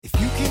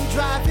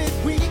drive it,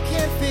 we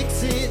can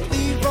fix it.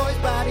 Leroy's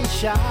Body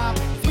Shop.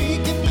 We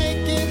can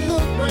make it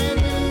look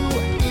brand new.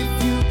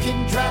 If you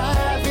can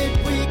drive it,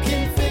 we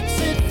can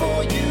fix it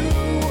for you.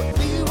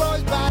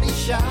 Leroy's Body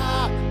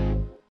Shop.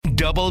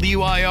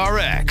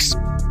 WIRX.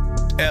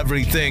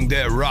 Everything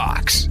that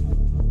rocks.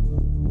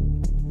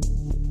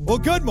 Well,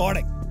 good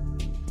morning,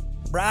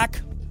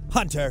 Brock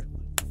Hunter.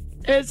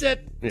 Is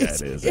it? Yeah,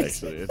 it is,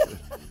 actually.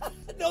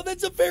 No,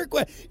 that's a fair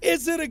question.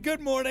 Is it a good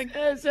morning?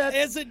 Is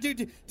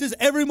it? Does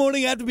every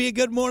morning have to be a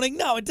good morning?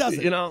 No, it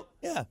doesn't.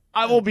 Yeah.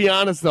 I will be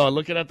honest, though.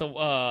 Looking at the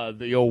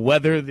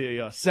weather, the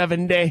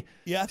 7-day,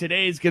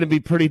 today's going to be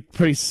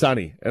pretty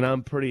sunny, and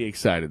I'm pretty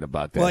excited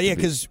about that. Well, yeah,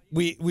 because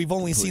we've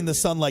only seen the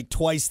sun like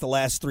twice the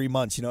last 3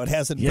 months. It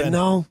hasn't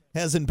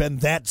been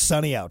that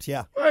sunny out.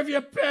 Yeah. Where have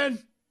you been?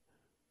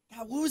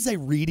 God, what was I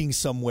reading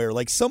somewhere?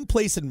 Like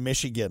someplace in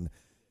Michigan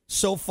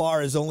so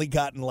far has only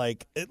gotten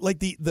like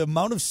the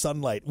amount of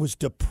sunlight was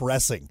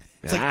depressing.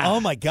 It's like, oh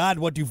my God,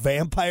 what do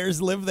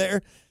vampires live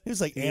there? It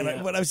was like,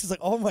 but I was just like,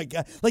 oh my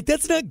God, like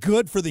that's not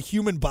good for the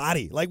human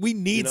body. Like we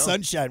need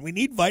sunshine, we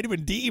need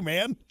vitamin D,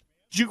 man.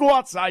 Did you go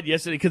outside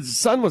yesterday? Because the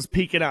sun was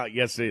peeking out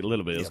yesterday a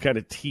little bit. It was kind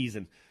of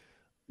teasing.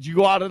 Did you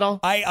go out at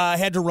all? I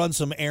had to run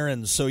some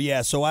errands, so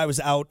I was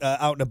out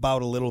and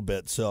about a little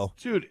bit. So,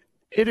 dude,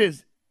 it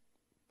is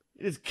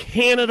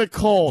Canada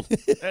cold.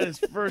 That is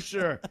for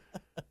sure.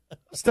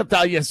 Stepped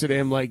out yesterday.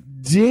 I'm like,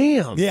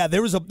 damn. Yeah,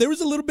 there was a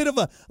little bit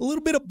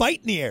of bite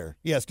in the air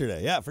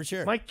yesterday. Yeah, for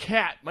sure. My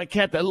cat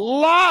that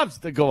loves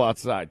to go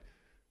outside.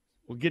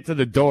 We'll get to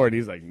the door and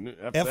he's like,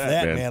 F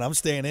that, man. I'm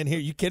staying in here.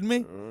 You kidding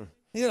me?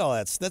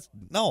 That's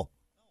no.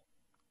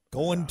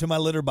 Going to my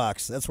litter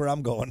box. That's where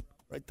I'm going.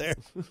 Right there.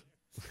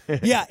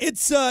 Yeah,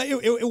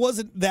 it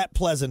wasn't that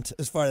pleasant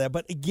as far as that,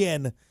 but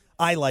again,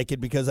 I like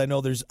it because I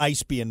know there's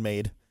ice being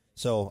made.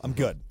 So I'm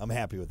good. I'm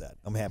happy with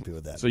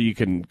that. So you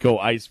can go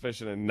ice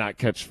fishing and not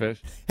catch fish?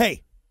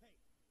 Hey,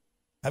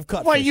 I've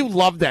caught Why fish. You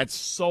love that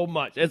so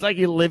much. It's like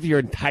you live your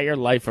entire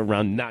life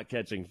around not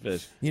catching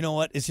fish. You know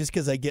what? It's just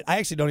because I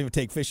actually don't even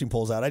take fishing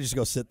poles out. I just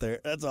go sit there.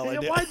 That's all I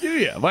do. Why do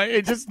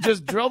you?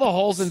 Just drill the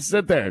holes and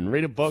sit there and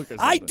read a book or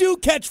something. I do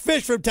catch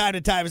fish from time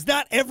to time. It's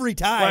not every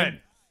time.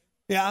 Right.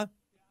 Yeah.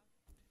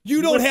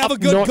 You don't have a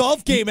good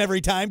golf game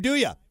every time, do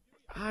you?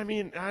 I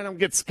mean, I don't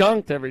get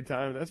skunked every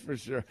time, that's for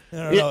sure.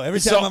 No. Every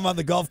time I'm on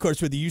the golf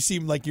course with you, you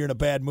seem like you're in a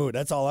bad mood.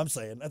 That's all I'm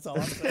saying.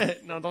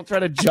 No, don't try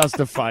to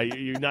justify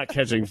you not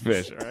catching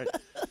fish, all right?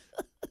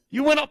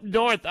 You went up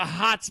north, a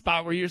hot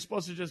spot where you're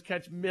supposed to just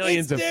catch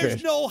millions of fish.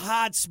 There's no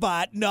hot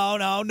spot.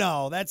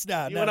 No. That's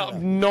not. You went up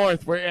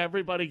north where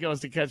everybody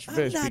goes to catch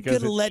fish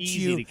because it's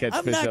easy to catch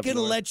fish. I'm not going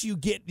to let you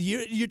get.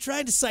 You're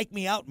trying to psych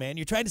me out, man.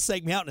 You're trying to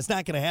psych me out, and it's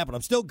not going to happen.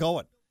 I'm still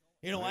going.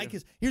 You know why?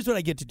 Because here's what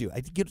I get to do.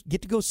 I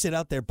get to go sit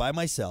out there by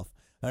myself,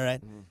 all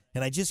right?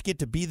 And I just get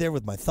to be there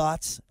with my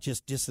thoughts,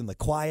 just in the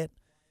quiet.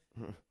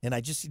 And I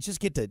just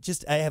get to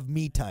I have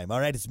me time, all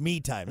right? It's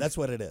me time. That's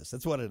what it is.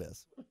 It's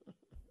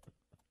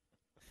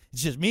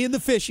just me and the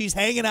fishies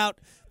hanging out,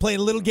 playing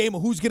a little game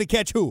of who's going to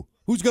catch who.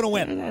 Who's going to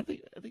win? I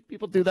think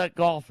people do that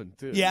golfing,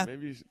 too. Yeah.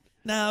 Maybe you should...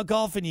 No,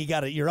 golfing,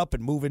 you're up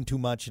and moving too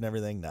much and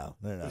everything. No.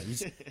 I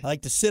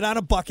like to sit on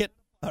a bucket.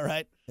 All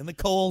right, in the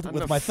cold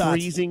with my thoughts.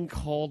 Freezing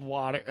cold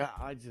water.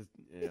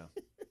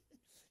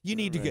 You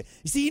need to go.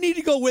 You need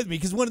to go with me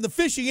because when the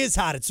fishing is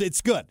hot,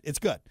 it's good. It's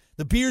good.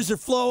 The beers are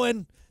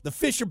flowing. The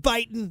fish are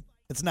biting.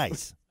 It's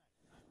nice.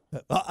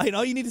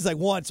 All you need is like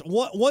once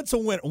a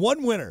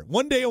winter,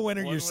 one day a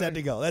winter. You're set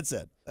to go. That's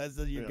it.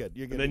 You're good.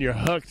 You're good. And then you're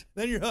hooked.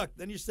 Then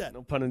you're set.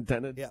 No pun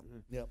intended. Yep.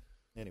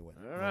 Anyway.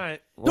 All right.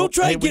 Don't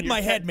try and get in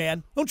my head,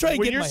 man. Don't try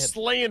and get in my head. When you're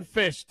slaying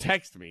fish,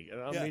 text me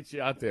and I'll meet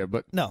you out there.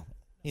 But no.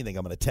 You think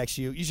I'm going to text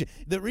you?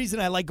 The reason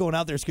I like going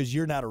out there is because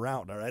you're not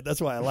around, all right? That's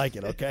why I like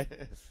it, okay?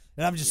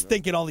 And I'm just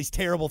thinking all these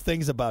terrible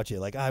things about you.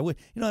 Like, I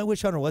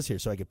wish Hunter was here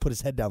so I could put his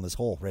head down this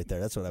hole right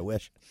there. That's what I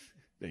wish.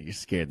 You're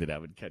scared that I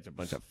would catch a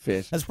bunch of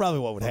fish. That's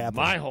probably what would happen.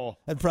 My hole.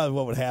 That's probably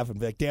what would happen,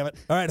 Vic. Damn it.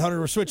 All right, Hunter,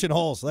 we're switching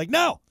holes. Like,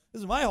 no,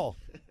 this is my hole.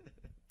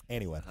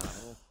 Anyway.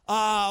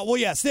 Well,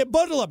 yes,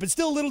 bundle up. It's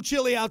still a little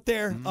chilly out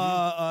there.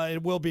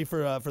 It will be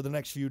for the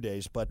next few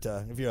days. But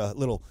if you're a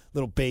little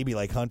baby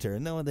like Hunter,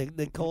 no,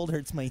 the cold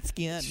hurts my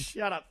skin.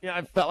 Shut up. Yeah,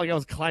 I felt like I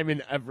was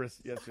climbing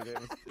Everest yesterday.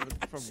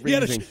 It was you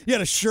had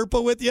a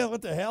Sherpa with you?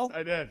 What the hell?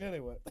 I did.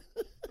 Anyway.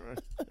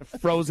 A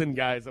frozen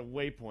guy is a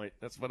waypoint.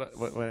 That's what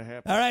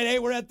happened. All right, hey,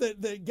 we're at the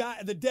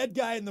dead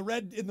guy in the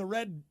red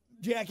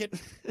jacket.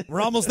 We're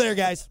almost there,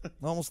 guys.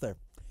 Almost there.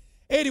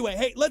 Anyway,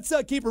 hey, let's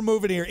keep her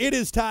moving here. It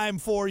is time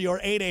for your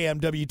 8 a.m.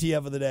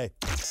 WTF of the day.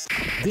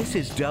 This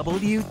is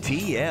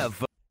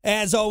WTF.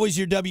 As always,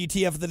 your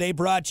WTF of the day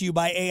brought to you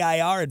by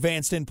AIR,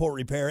 Advanced Import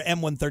Repair,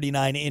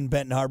 M139 in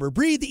Benton Harbor.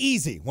 Breathe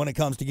easy when it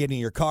comes to getting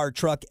your car,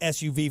 truck,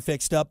 SUV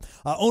fixed up.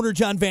 Owner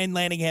John Van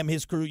Lanningham,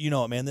 his crew, you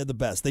know it, man. They're the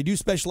best. They do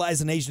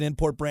specialize in Asian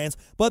import brands,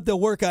 but they'll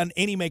work on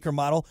any maker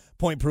model.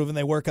 Point proven,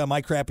 they work on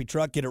my crappy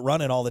truck, get it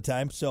running all the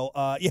time. So,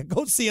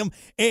 go see them.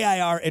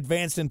 AIR,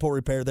 Advanced Import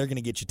Repair. They're going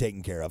to get you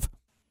taken care of.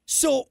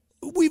 So,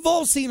 we've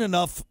all seen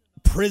enough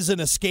prison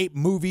escape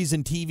movies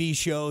and TV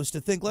shows to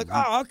think like,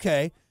 oh,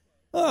 okay.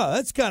 Oh,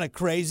 that's kind of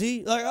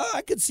crazy. Like, oh,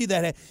 I could see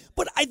that.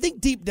 But I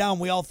think deep down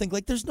we all think,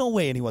 like, there's no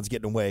way anyone's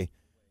getting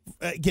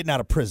out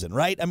of prison,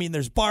 right? I mean,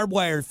 there's barbed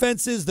wire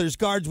fences, there's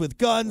guards with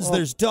guns,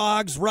 there's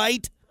dogs,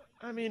 right?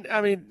 I mean,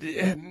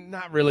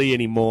 not really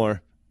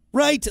anymore.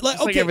 Right?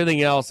 Like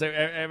everything else,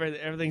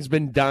 everything's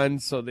been done,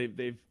 so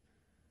they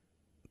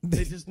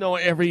just know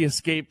every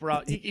escape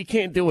route. You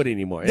can't do it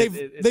anymore.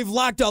 They've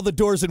locked all the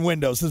doors and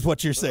windows, is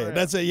what you're saying. Yeah.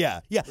 That's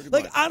yeah.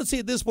 Like, honestly,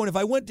 at this point, if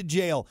I went to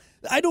jail,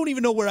 I don't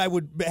even know where I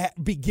would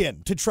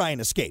begin to try and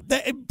escape.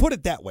 Put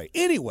it that way.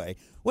 Anyway,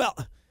 well,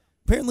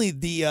 apparently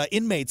the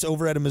inmates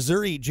over at a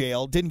Missouri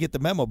jail didn't get the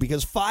memo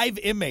because 5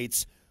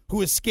 inmates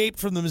who escaped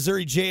from the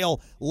Missouri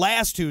jail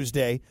last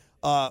Tuesday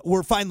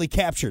were finally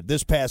captured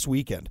this past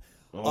weekend.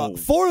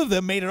 4 of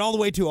them made it all the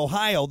way to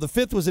Ohio. The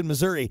 5th was in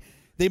Missouri.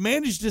 They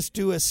managed just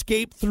to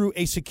escape through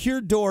a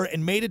secure door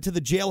and made it to the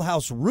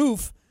jailhouse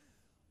roof.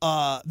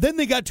 Then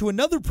they got to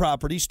another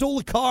property, stole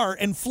a car,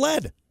 and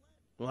fled.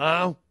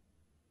 Wow.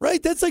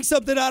 Right? That's like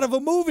something out of a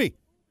movie.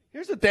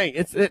 Here's the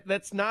thing.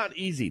 That's not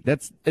easy.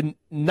 That's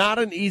not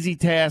an easy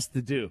task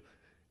to do.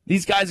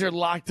 These guys are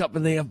locked up,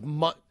 and they have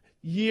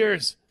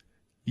years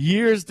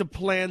to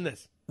plan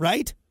this.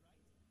 Right?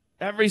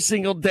 Every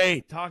single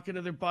day, talking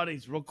to their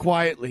buddies real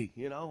quietly.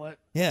 You know what?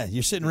 Yeah,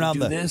 you're sitting around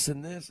this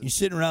and this. You're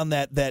sitting around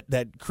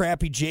that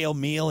crappy jail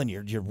meal, and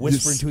you're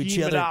whispering to each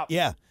other.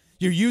 Yeah,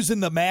 you're using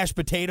the mashed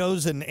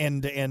potatoes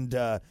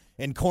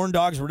and corn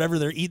dogs or whatever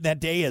they're eating that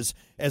day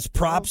as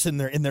props in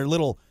their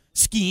little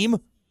scheme.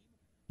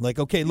 Like,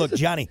 okay, look,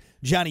 Johnny,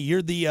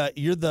 you're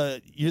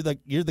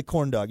the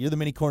corn dog. You're the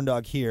mini corn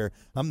dog here.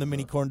 I'm the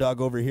mini corn dog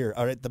over here.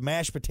 All right, the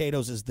mashed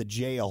potatoes is the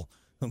jail.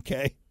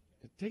 Okay.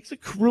 It takes a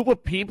crew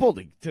of people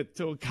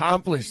to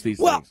accomplish these things.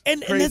 Well,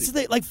 and that's the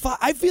thing. Like,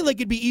 I feel like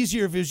it'd be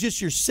easier if it was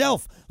just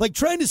yourself. Like,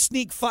 trying to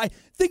sneak 5.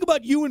 Think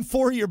about you and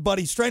 4 of your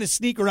buddies trying to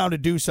sneak around to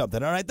do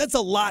something, all right? That's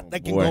a lot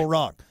that can go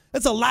wrong.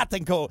 That's a lot that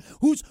can go.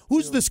 Who's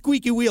the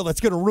squeaky wheel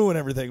that's going to ruin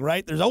everything,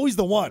 right? There's always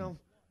the one.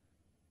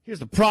 Here's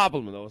the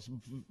problem, though.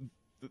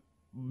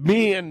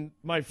 Me and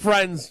my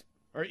friends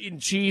are eating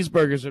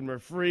cheeseburgers, and we're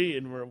free,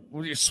 and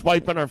we're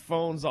swiping our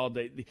phones all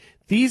day.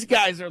 These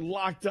guys are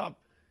locked up,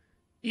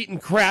 eating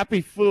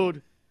crappy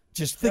food,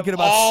 just thinking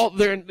about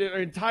their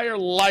entire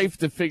life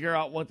to figure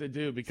out what to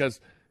do because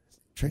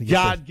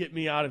get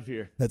me out of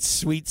here. That's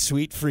sweet,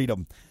 sweet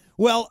freedom.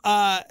 Well,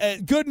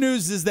 good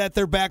news is that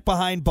they're back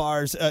behind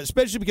bars,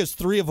 especially because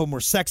 3 of them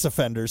were sex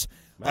offenders.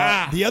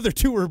 The other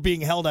 2 were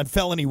being held on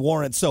felony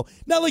warrants. So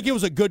not like it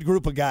was a good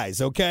group of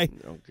guys, okay?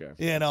 Okay.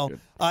 You know,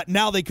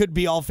 now they could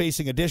be all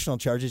facing additional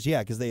charges,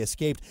 because they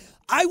escaped.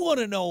 I want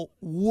to know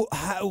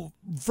how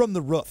from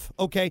the roof,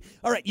 okay?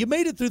 All right, you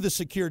made it through the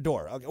secure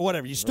door. Okay,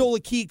 whatever. You stole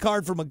a key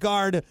card from a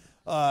guard.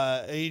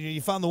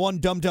 You found the one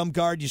dumb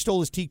guard. You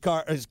stole his key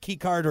card,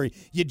 or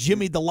you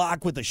jimmied the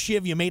lock with a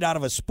shiv you made out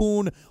of a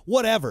spoon,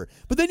 whatever.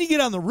 But then you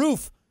get on the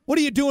roof. What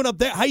are you doing up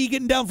there? How are you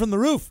getting down from the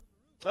roof?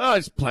 Oh,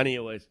 there's plenty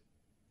of ways.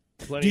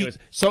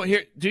 So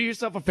here, do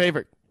yourself a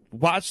favor.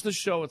 Watch the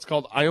show. It's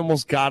called I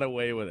Almost Got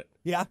Away with It.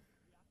 Yeah.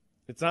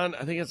 It's on,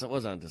 I think it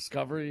was on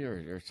Discovery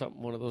or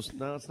something, one of those.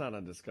 No, it's not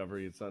on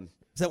Discovery. It's on.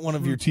 Is that one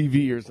of your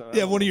TV or something?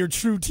 Yeah, one of your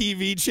True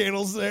TV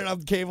channels there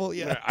on cable?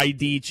 Yeah.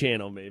 ID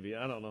channel, maybe.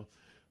 I don't know.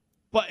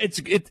 But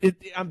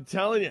I'm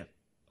telling you,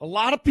 a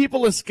lot of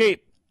people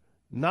escape.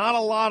 Not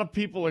a lot of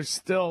people are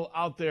still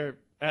out there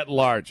at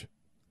large.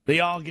 They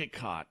all get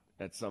caught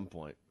at some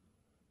point.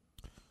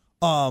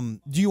 Do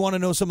you want to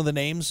know some of the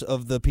names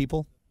of the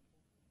people?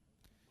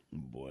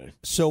 Boy.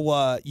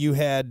 So you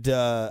had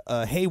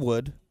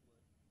Haywood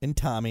and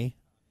Tommy.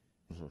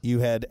 Mm-hmm. You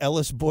had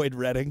Ellis Boyd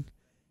Redding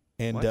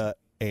and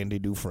Andy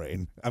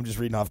Dufresne. I'm just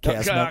reading off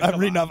cast. I'm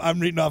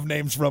reading off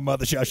names from The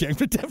Shawshank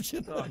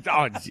Redemption.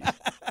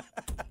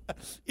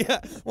 Yeah,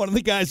 one of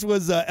the guys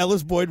was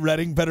Ellis Boyd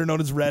Redding, better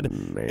known as Red.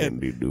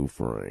 Andy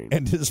Dufresne.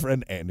 And his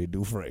friend Andy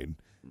Dufresne.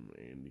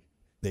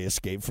 They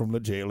escaped from the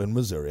jail in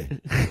Missouri,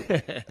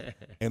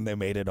 and they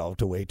made it all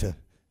the way to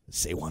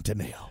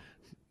Sewantaneo.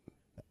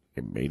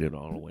 They made it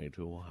all the way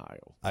to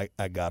Ohio.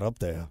 I got up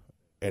there,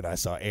 and I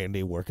saw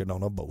Andy working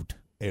on a boat,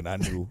 and I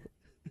knew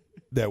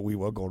that we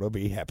were going to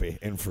be happy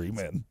and free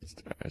men.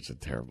 That's a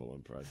terrible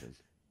impression.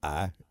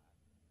 I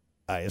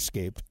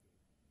escaped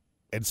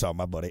and saw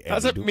my buddy Andy. How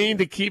does it mean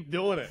to keep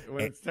doing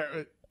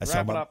it? I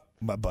saw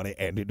my buddy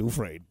Andy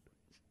Dufresne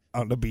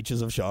on the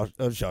beaches of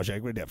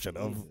Shawshank Redemption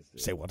of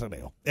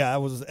Sewantaneo. Yeah,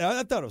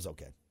 I thought it was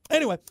okay.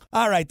 Anyway,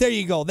 all right, there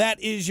you go. That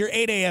is your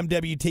 8 a.m.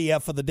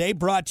 WTF for the day,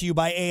 brought to you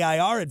by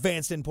AIR,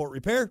 Advanced Import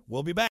Repair. We'll be back.